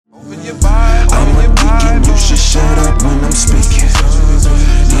I'm a deacon, you should shut up when I'm speaking.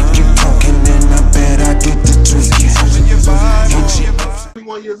 If you talking, then I bet I get to tweaking.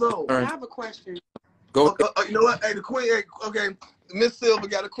 21 years old. I have a question. Go. You know what? Hey, the queen. Hey, okay, Miss Silver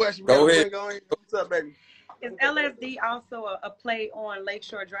got a question. Go ahead. What's up, baby? Is LSD also a play on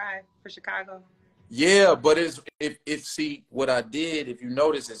Lakeshore Drive for Chicago? Yeah, but if see what I did, if you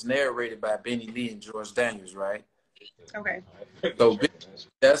notice, it's narrated by Benny Lee and George Daniels, right? Okay. So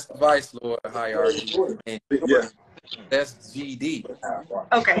that's the Vice Lord hierarchy, and Yeah. that's GD.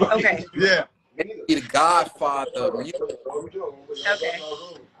 Okay. Okay. Yeah. He the godfather of music. Okay.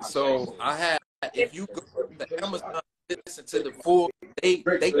 So I had, if you go to Amazon, listen to the full, they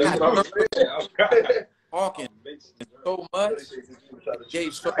got talking so much.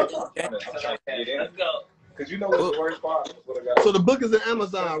 Gave so much. Let's go. Because you know what's the worst part? So the book is on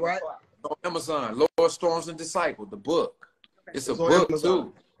Amazon, right? On Amazon, Lord Storms and Disciple, the book. It's a It's on book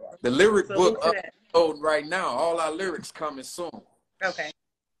Amazon. too. The lyric So book look at uploading right now. All our lyrics coming soon. Okay.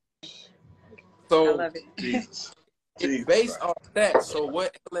 I So love it. it's based off that. So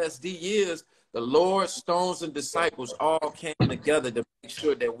what LSD is, the Lord, Stones, and Disciples all came together to make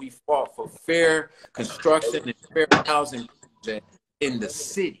sure that we fought for fair construction and fair housing in the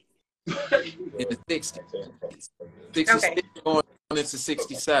city in the 60s. 66 going into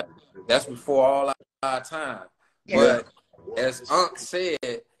 67. That's before all our time. Yeah. But as Unc said,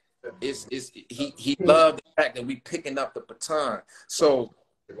 he loved the fact that we picking up the baton. So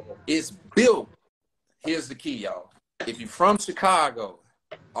it's built. Here's the key, y'all. If you're from Chicago,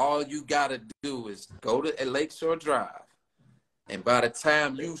 all you gotta do is go to Lakeshore Drive, and by the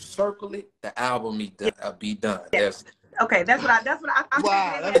time you circle it, the album be done. Okay, that's what I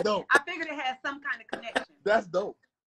Wow, that's dope. I figured it had some kind of connection. That's dope.